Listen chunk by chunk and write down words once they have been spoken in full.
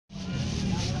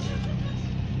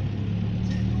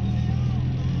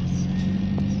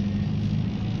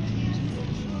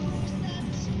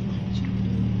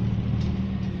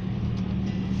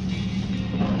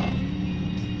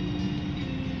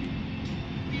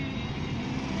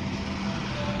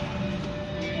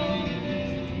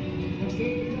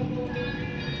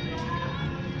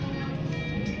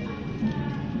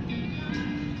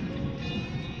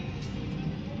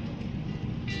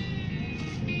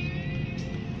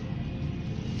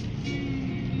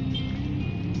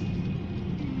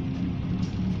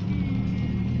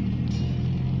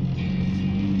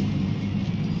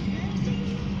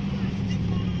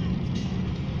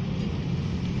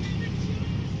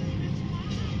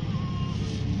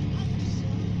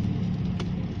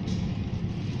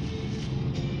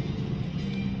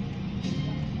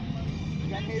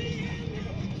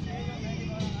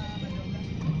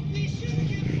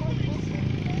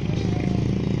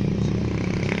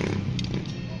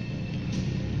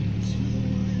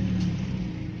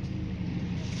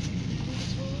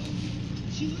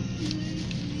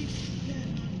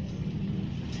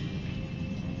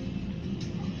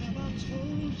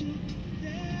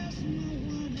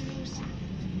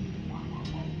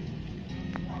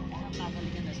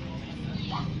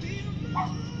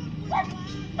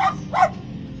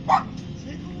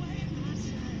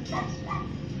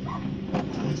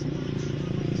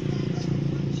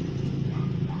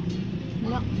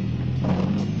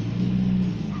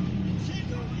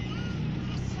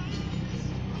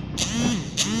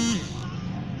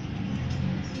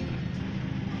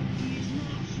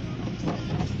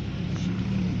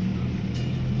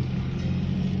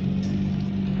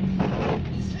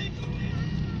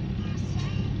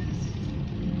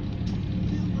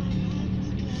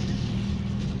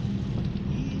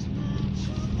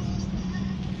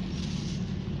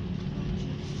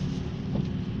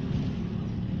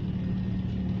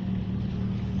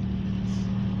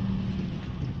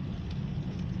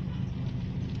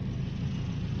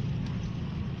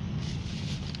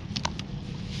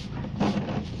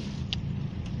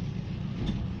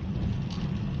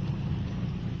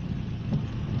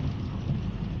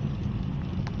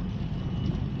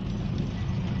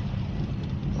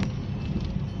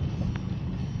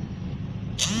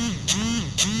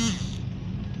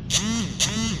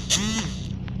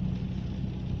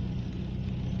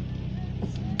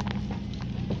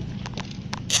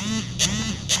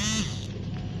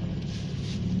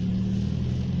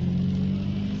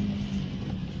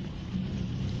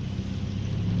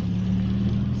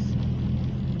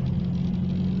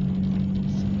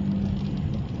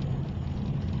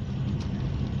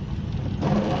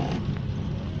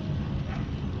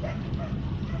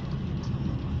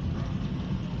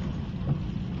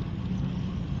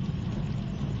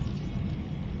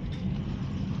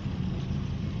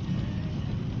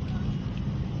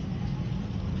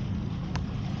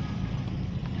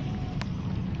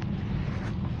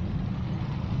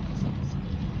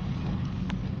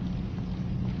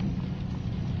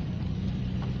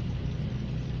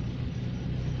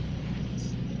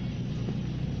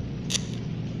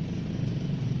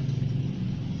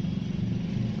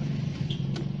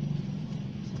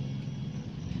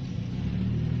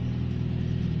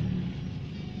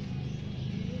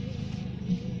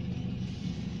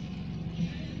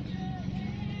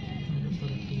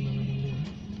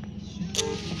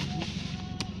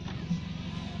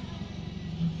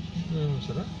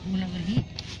Sarap. Mula lagi.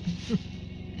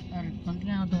 Aircon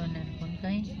nga ako doon. Aircon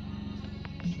kay.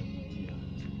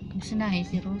 Gusto na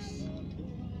si Rose.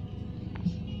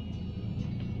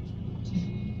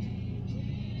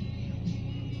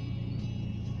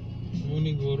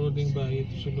 Muni guro ding bahay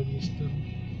ito sulod mister.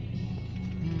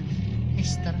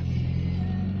 Esther.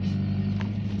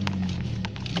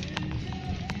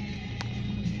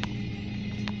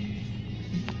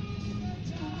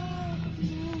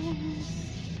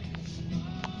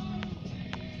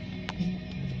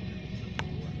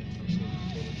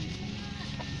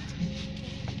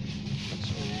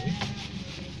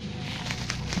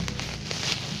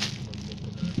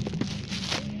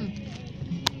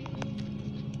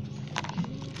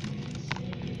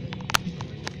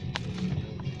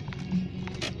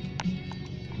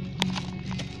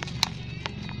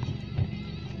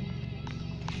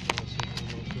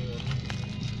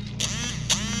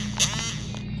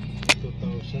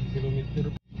 Kilometer.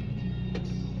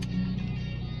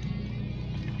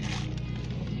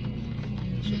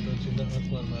 Sunod sila at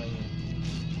mamaya.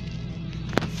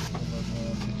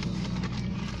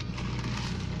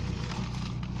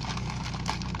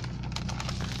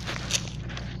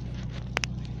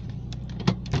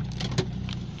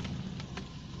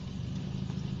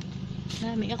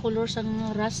 Nami nga color sang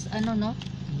ras ano no?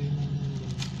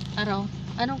 Araw.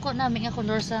 Anong ko nami nga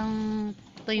color sang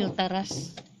Toyota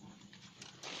ras?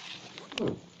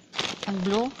 Ang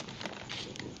blue.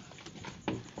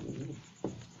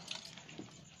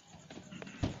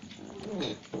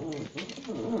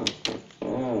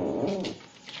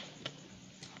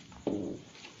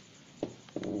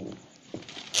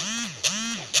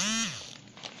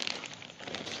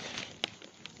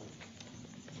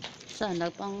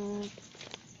 Sana pang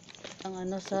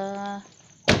ano sa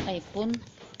iPhone.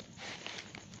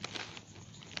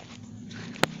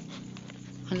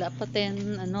 Wala pa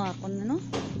ten ano ako ano.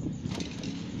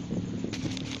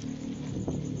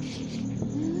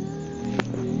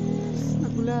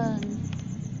 Nagulan.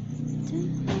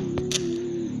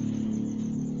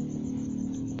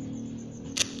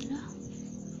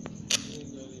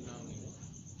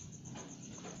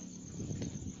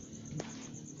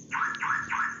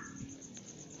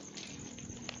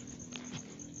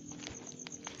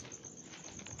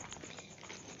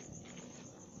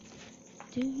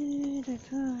 To the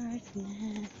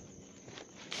darkness.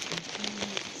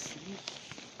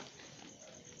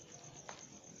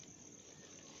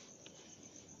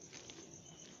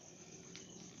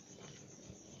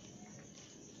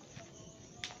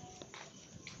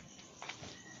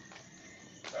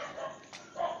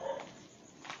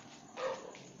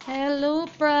 Hello,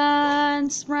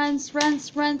 Franz.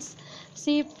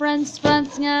 Si Franz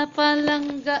nga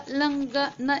palangga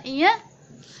na iya.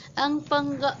 Ang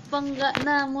pangga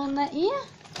na mo na iya.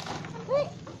 Uy.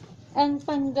 Ang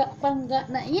pangga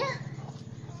na iya.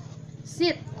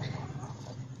 Sit.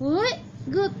 Uy,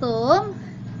 gutom.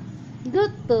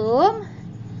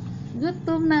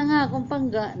 Gutom na nga akong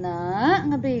pangga na.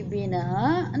 Nga baby na.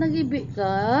 Nagibi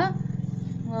ka.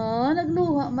 Oh,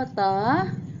 nagluha mata.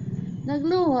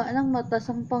 Nagluha ng mata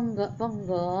sang pangga.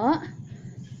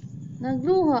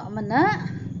 Nagluha man na.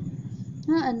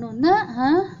 Ha, ano na,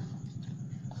 ha?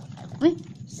 Uy,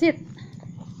 sit.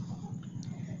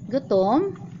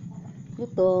 Gutom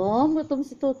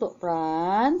si Toto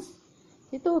Franz.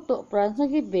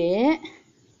 Nagibi.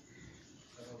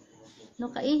 No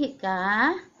kaihi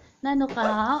ka? Nano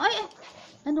ka? Ay,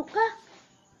 ano ka?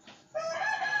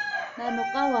 Nano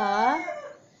ka wa?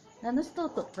 Nano si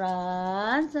Toto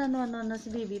Franz? Ano si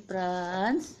Baby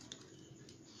Franz?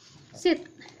 Sit.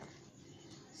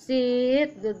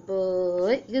 Sit. Good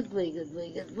boy. Good boy, good boy,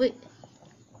 good boy.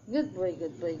 Good boy,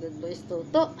 good boy, good boy.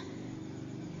 Toto.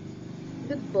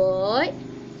 Good boy.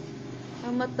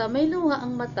 Ang mata, may luha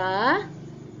ang mata.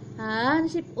 Ha?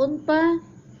 Nasipon pa.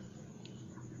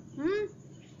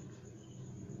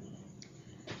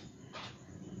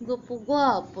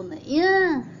 Gwapo-gwapo na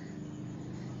iya.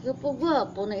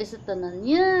 Gwapo-gwapo na isa tanan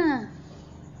niya.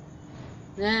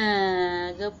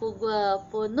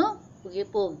 Gwapo-gwapo no.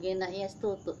 Pugi-pugi na iya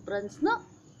Toto Franz no.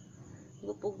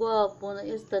 Gwapo-gwapo na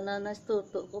iya tanan na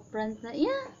Toto ko Franz na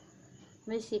iya.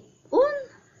 May sipon.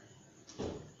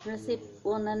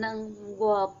 Nasipon na ng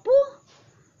gwapo.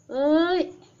 Uy.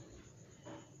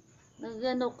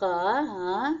 Nagano ka,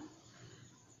 ha?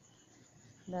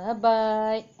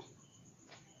 Bye-bye.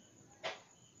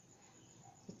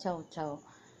 Chow, chow.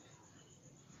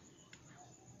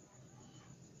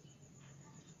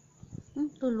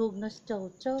 Tulog na si Chow,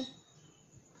 chow.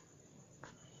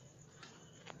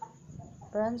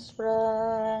 Franz,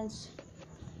 Franz.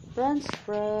 Franz,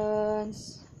 Franz.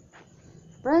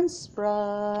 Franz,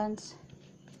 Franz.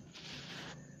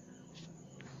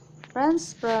 Franz,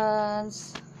 Franz.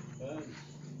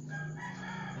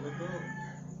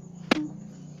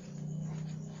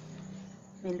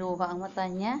 May luha ang mata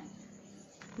niya.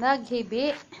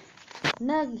 Naghibi.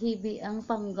 Naghibi ang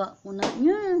pangga ko na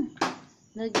niya.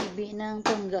 Naghibi na ang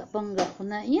pangga ko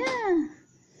na niya.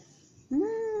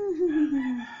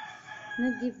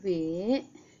 Naghibi.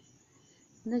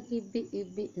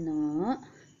 Naghibi-ibi na.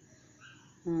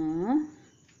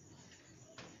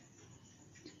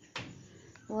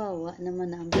 Wawa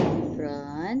naman ang baby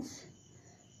Franz.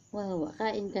 Wawa,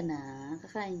 kain ka na.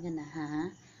 Kakain ka na, ha?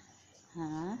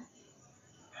 Ha?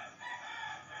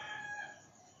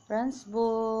 Franz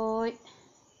boy.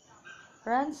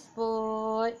 Franz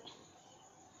boy.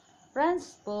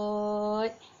 Franz boy.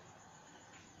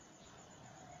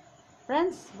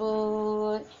 Franz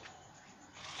boy.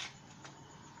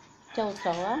 Chow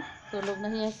chow, ha? Tulog na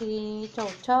niya si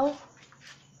Chow chow.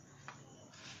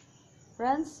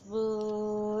 Franz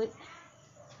boy.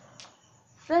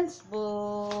 Franz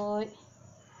boy.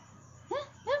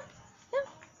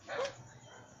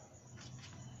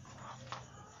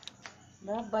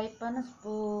 Bye, panas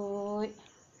boy.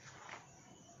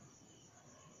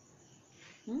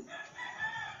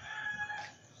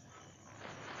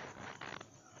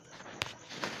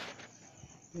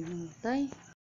 Pinutay.